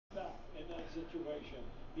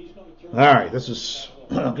All right, this is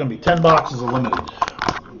going to be 10 boxes of limited.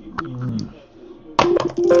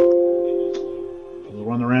 We'll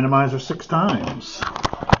run the randomizer 6 times.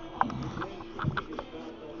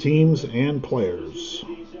 Teams and players.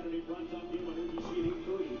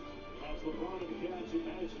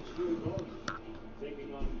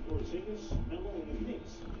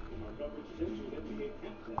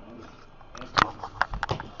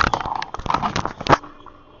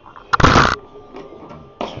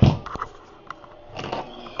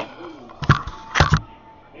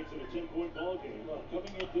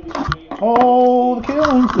 Oh, the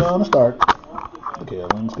killing's gonna start. The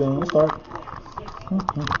killing's gonna start.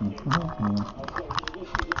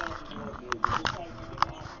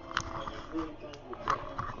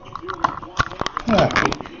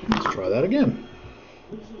 Alright, let's try that again.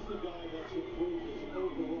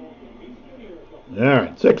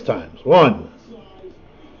 Alright, 6 times. 1,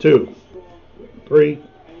 2, 3,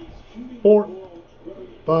 4,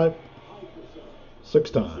 5, 6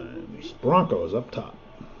 times. Broncos up top.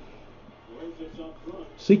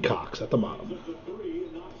 Seacocks at the bottom.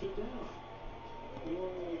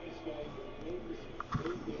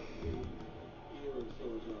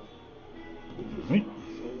 Right.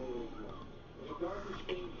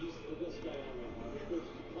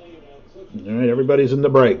 All right, everybody's in the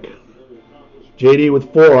break. JD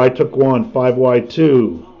with 4. I took 1. 5 wide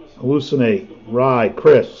 2. Hallucinate, Rye,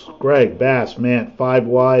 Chris, Greg, Bass, Mant, 5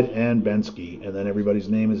 wide, and Bensky. And then everybody's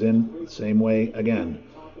name is in the same way again.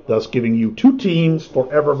 Thus giving you 2 teams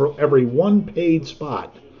for every 1 paid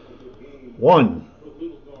spot. 1,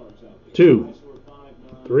 2,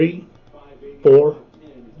 3, 4,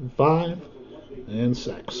 5, and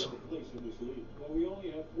 6.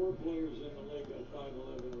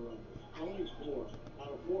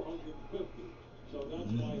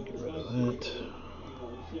 Get rid of that.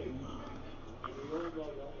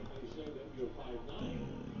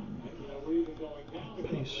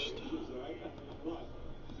 Paste.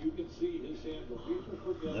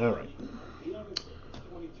 All right.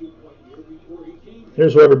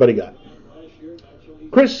 Here's what everybody got.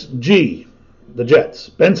 Chris G, the Jets.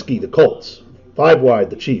 Bensky, the Colts. 5 wide,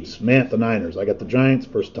 the Chiefs. Mant, the Niners. I got the Giants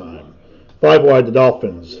first time. 5 wide, the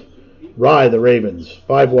Dolphins. Rye, the Ravens.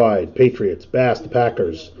 5 wide, Patriots. Bass, the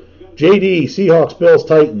Packers. JD, Seahawks, Bills,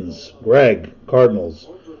 Titans. Greg, Cardinals.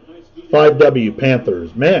 5W,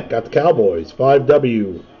 Panthers. Mant got the Cowboys.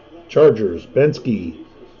 5W, Chargers. Bensky,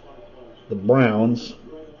 the Browns.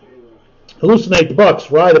 Hallucinate, the Bucks.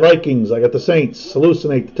 Rye, the Vikings. I got the Saints.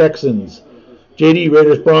 Hallucinate, the Texans. JD,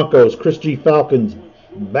 Raiders, Broncos. Chris G, Falcons.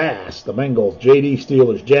 Bass, the Bengals. JD,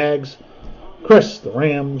 Steelers, Jags. Chris, the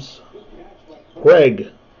Rams.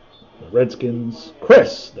 Greg, the Redskins.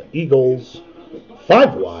 Chris, the Eagles.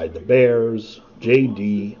 5 wide, the Bears.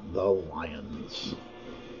 JD, the Lions.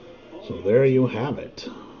 So there you have it.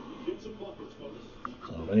 So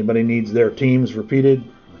if anybody needs their teams repeated,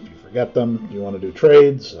 if you forget them, you want to do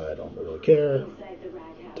trades, I don't really care.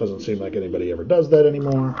 Doesn't seem like anybody ever does that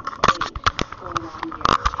anymore.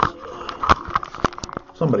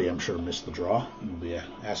 Somebody, I'm sure, missed the draw and will be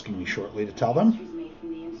asking me shortly to tell them.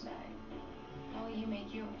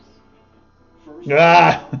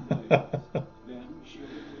 Ah!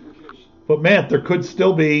 But man, there could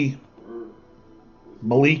still be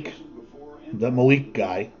Malik, the Malik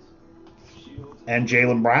guy, and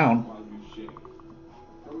Jaylen Brown.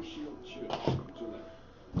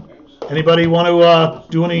 Anybody want to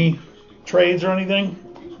do any trades or anything?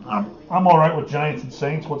 I'm all right with Giants and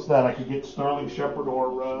Saints. What's that? I could get Sterling Shepard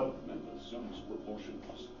or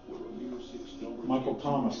Michael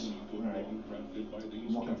Thomas. All right.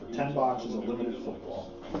 I'm looking for 10 boxes of limited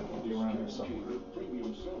football. It'll be around here somewhere.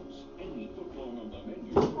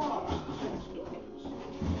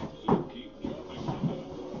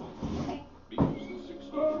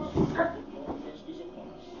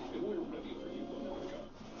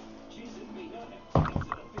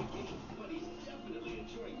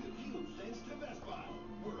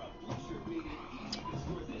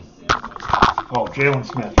 Oh, Jalen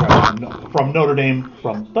Smith, right, from Notre Dame,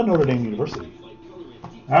 from the Notre Dame University.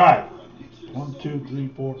 All right. 1, 2, 3,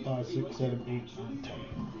 4, 5, 6, 7, 8, 9, 10.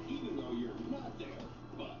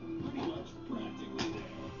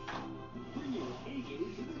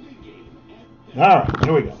 All right,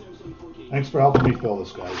 here we go. Thanks for helping me fill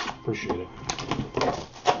this, guys. Appreciate it.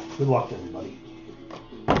 Good luck to everybody.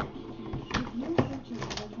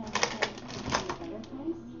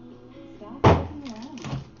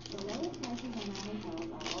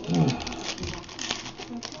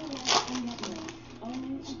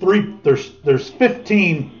 There's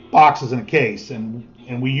 15 boxes in a case, and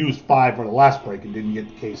we used 5 for the last break and didn't get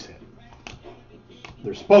the case hit.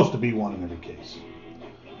 There's supposed to be one in every case.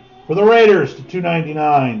 For the Raiders to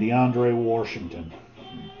 299, DeAndre Washington.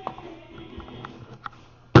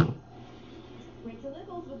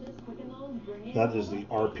 That is the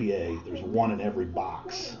RPA. There's one in every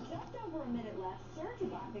box.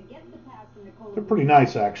 They're pretty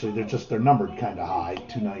nice, actually. They're numbered kind of high,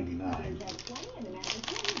 299.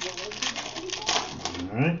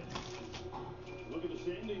 All right.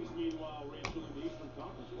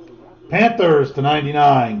 Panthers to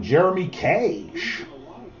 99, Jeremy Cage.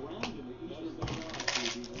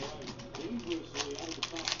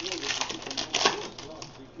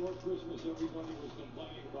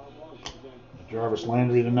 Jarvis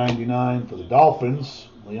Landry to 99 for the Dolphins,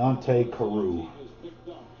 Leonte Carew.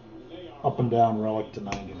 Up and down relic to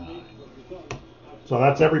 99. So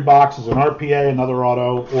that's every box is an RPA, another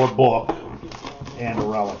auto, or book, and a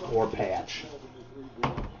relic, or patch.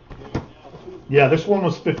 Yeah, this one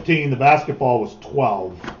was 15. The basketball was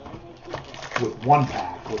 12 with one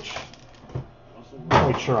pack, which I'm not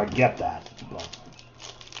quite sure I get that. But.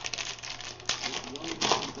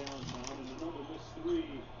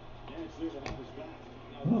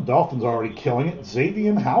 Well, the Dolphins are already killing it.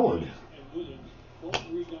 Xavier Howard.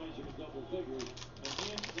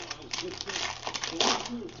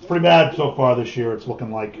 Pretty bad so far this year, it's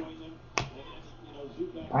looking like.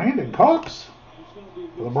 Brandon Cooks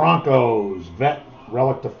for the Broncos. Vet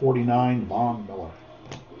relic to 49, Von Miller.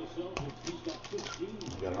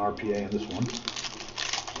 We got an RPA in this one.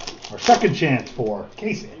 Our second chance for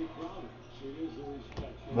Casey.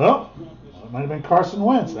 Oh, it might have been Carson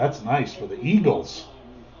Wentz. That's nice for the Eagles.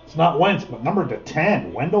 It's not Wentz, but numbered to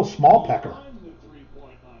 10, Wendell Smallpecker.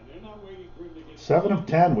 7 of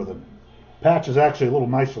 10 with a patch is actually a little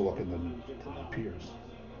nicer looking than it appears.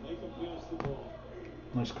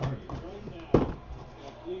 Nice card.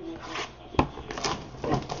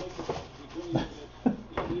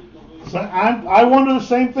 So I wonder the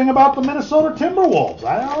same thing about the Minnesota Timberwolves.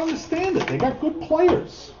 I don't understand it. They got good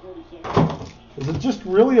players. Is it just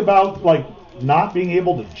really about like not being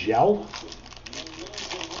able to gel?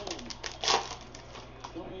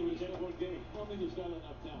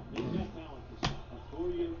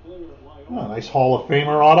 Oh, nice Hall of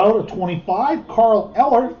Famer auto to 25, Carl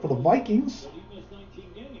Eller for the Vikings.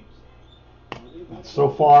 So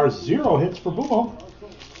far, 0 hits for Bumo.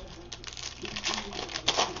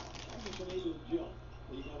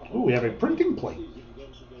 Ooh, we have a printing plate.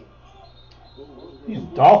 The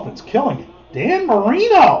Dolphins killing it. Dan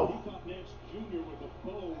Marino.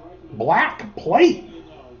 Black plate.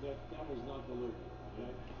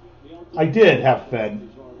 I did have Fed.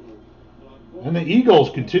 And the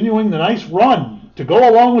Eagles continuing the nice run. To go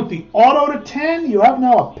along with the auto to 10, you have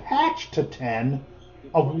now a patch to 10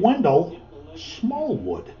 of Wendell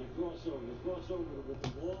Smallwood.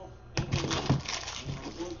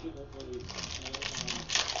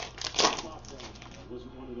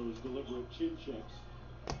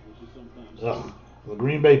 Ugh. The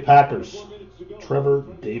Green Bay Packers, Trevor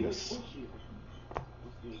Davis.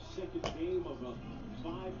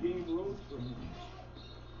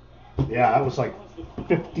 Yeah, that was like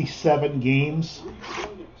 57 games.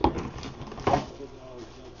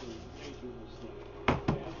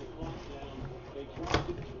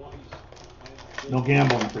 No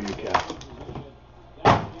gambling for you, Cap.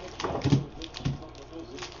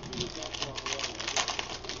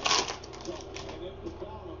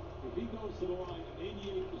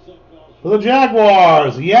 For the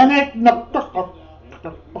Jaguars, Yannick Ngakoue.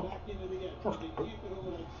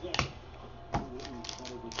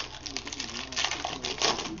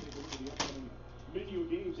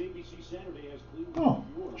 Oh,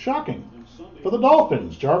 shocking. For the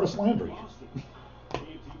Dolphins, Jarvis Landry.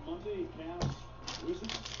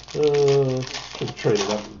 Just traded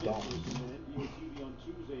up with the Dolphins.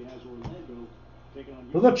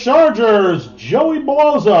 For the Chargers, Joey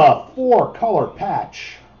Bosa, 4-color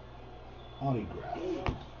patch. Autograph.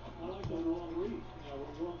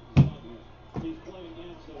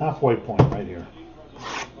 Halfway point right here.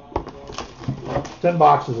 10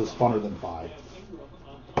 boxes is funner than 5.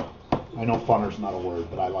 I know funner's not a word,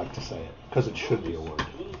 but I like to say it because it should be a word.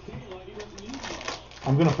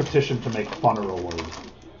 I'm going to petition to make funner a word.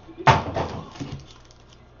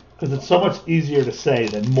 Because it's so much easier to say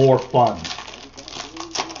than more fun.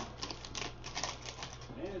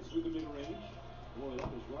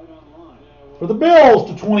 For the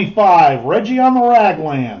Bills to 25, Reggie on the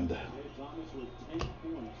Ragland.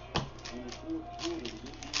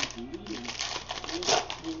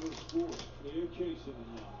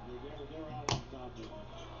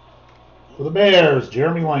 For the Bears,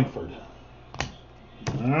 Jeremy Langford.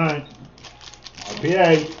 All right.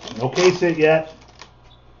 RPA. No case hit yet.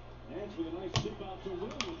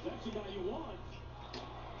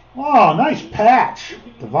 Oh, nice patch.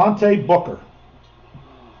 Devontae Booker.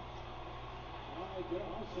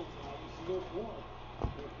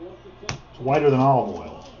 It's whiter than olive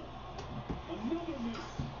oil.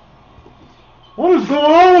 What is going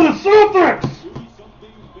on with the Celtics?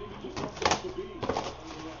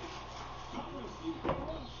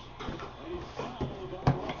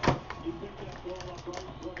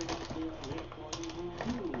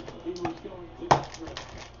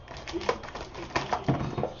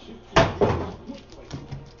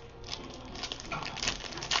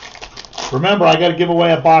 Remember, I got to give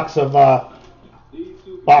away a box of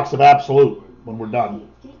Absolute when we're done.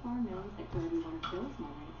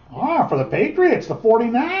 Ah, for the Patriots, the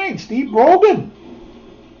 49, Steve Brogan.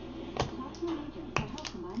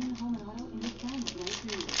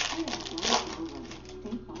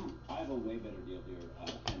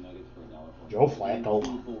 Joe Flacco.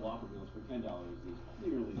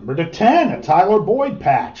 Number to 10, a Tyler Boyd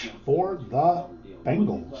patch for the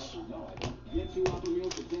Bengals.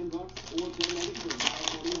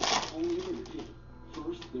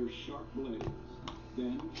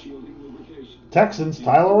 Texans,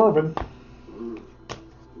 Tyler Irvin.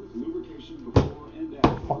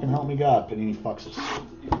 Fucking help me God, Panini fucks us.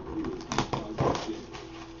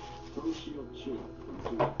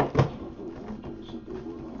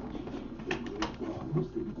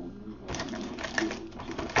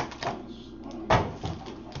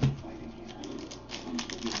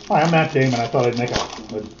 Hi, I'm Matt Damon. I thought I'd make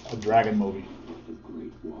a dragon movie.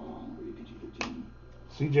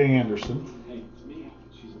 C.J. Anderson.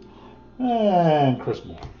 And Chris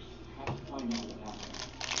Moore.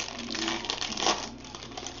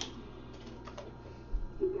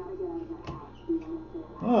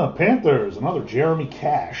 Panthers, another Jeremy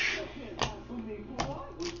Cash.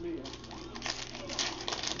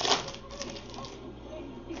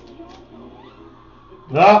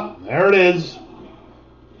 There it is.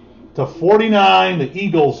 To 49, the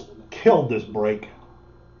Eagles killed this break.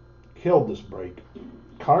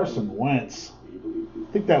 Carson Wentz.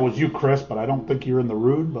 I think that was you, Chris, but I don't think you're in the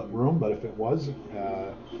room. But if it was,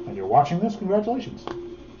 and you're watching this, congratulations.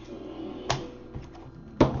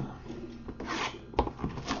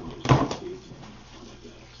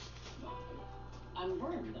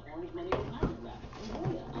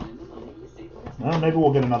 Well, maybe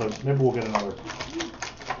we'll get another.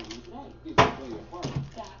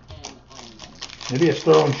 Maybe it's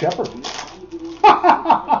Sterling Shepard.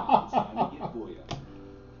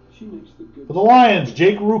 For the Lions,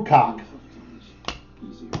 Jake Rucock.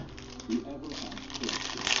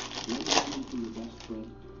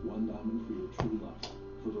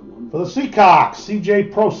 For the Seahawks, C.J.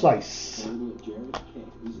 Prosise.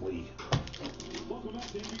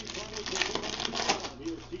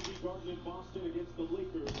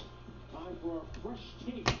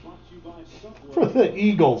 For the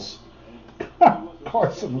Eagles,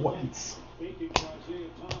 Carson Wentz.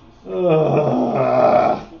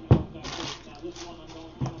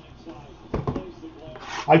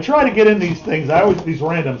 I try to get in these things. These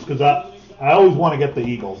randoms because I always want to get the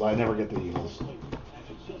Eagles. I never get the Eagles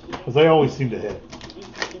because they always seem to hit.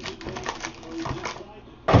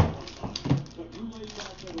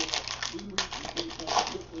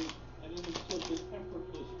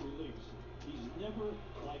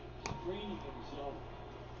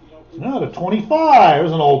 Now to 25.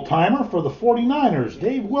 There's an old timer for the 49ers,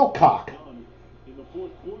 Dave Wilcock.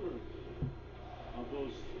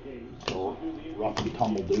 Rough and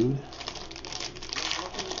tumble dude.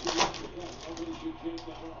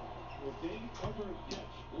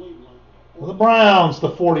 For the Browns, the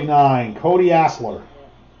 49, Cody Asler.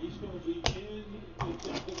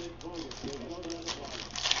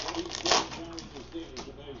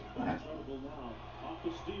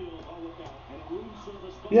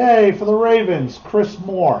 Yay, for the Ravens, Chris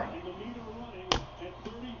Moore.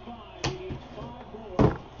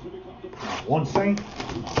 One Saint,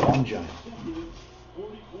 one Giant.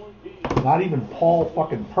 Not even Paul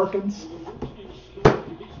fucking Perkins.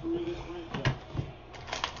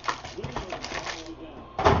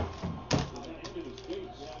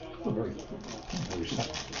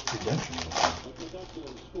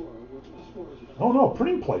 Oh no,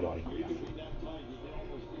 printing plate on it.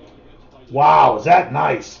 Wow, is that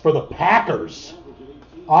nice? For the Packers.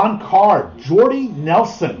 On card, Jordy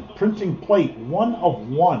Nelson, printing plate,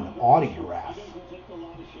 1/1 autograph.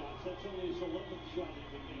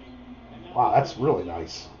 Wow, that's really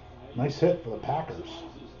nice. Nice hit for the Packers.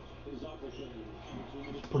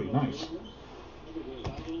 It's pretty nice.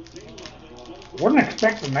 Wasn't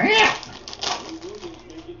expecting that.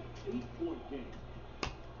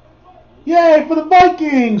 Yay for the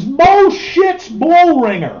Vikings! Mo Shits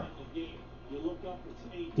Bullringer.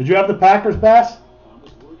 Did you have the Packers, Bass?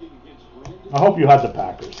 I hope you had the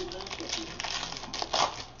Packers.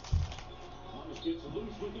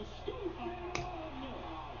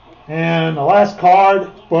 And the last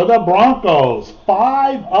card for the Broncos.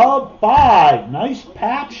 5 of 5. Nice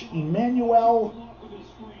patch, Emmanuel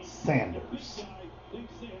Sanders.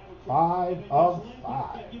 5 of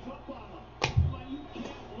 5.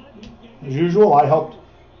 As usual, I helped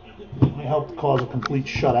cause a complete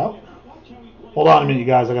shutout. Hold on a minute, you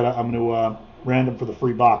guys. I'm gonna random for the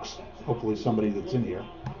free box. Hopefully, somebody that's in here.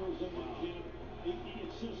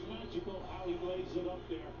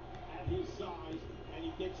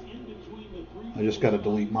 I just got to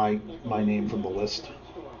delete my name from the list.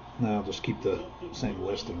 Now I'll just keep the same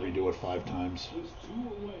list and redo it 5 times.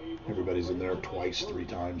 Everybody's in there twice, 3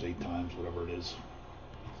 times, 8 times, whatever it is.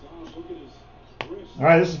 All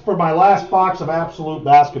right, this is for my last box of Absolute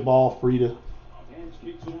Basketball, free to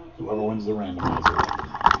whoever wins the randomizer.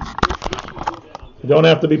 You don't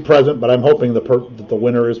have to be present, but I'm hoping that the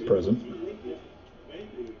winner is present.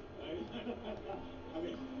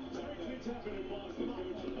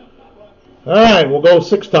 All right, we'll go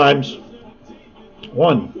 6 times.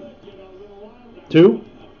 1, 2.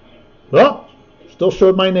 Oh, still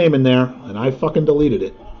showed my name in there, and I fucking deleted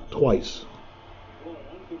it twice.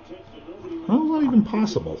 How is that even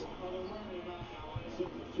possible?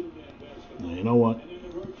 Now, you know what?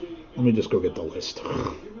 Let me just go get the list.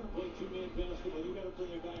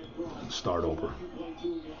 Start over.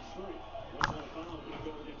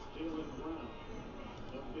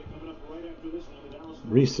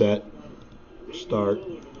 Reset. Start.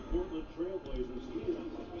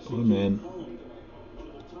 Put them in.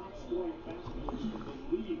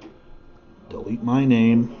 Delete my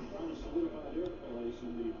name.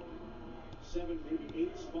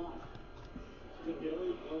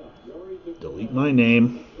 Delete my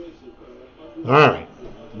name. All right.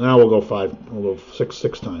 Now we'll go 5. We'll go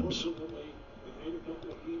 6 times.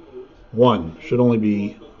 1 should only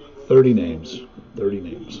be 30 names. 30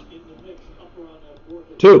 names.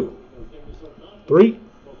 2, 3,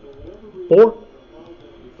 4,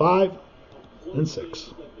 5, and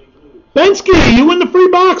 6. Bensky, you win the free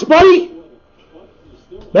box, buddy.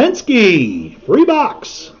 Bensky, free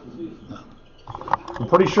box. I'm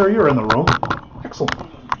pretty sure you're in the room. Excellent.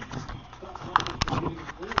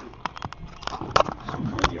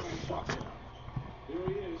 You fuck.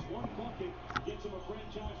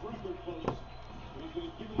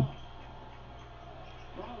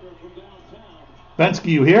 Bensky,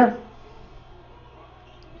 you here?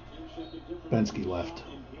 Bensky left.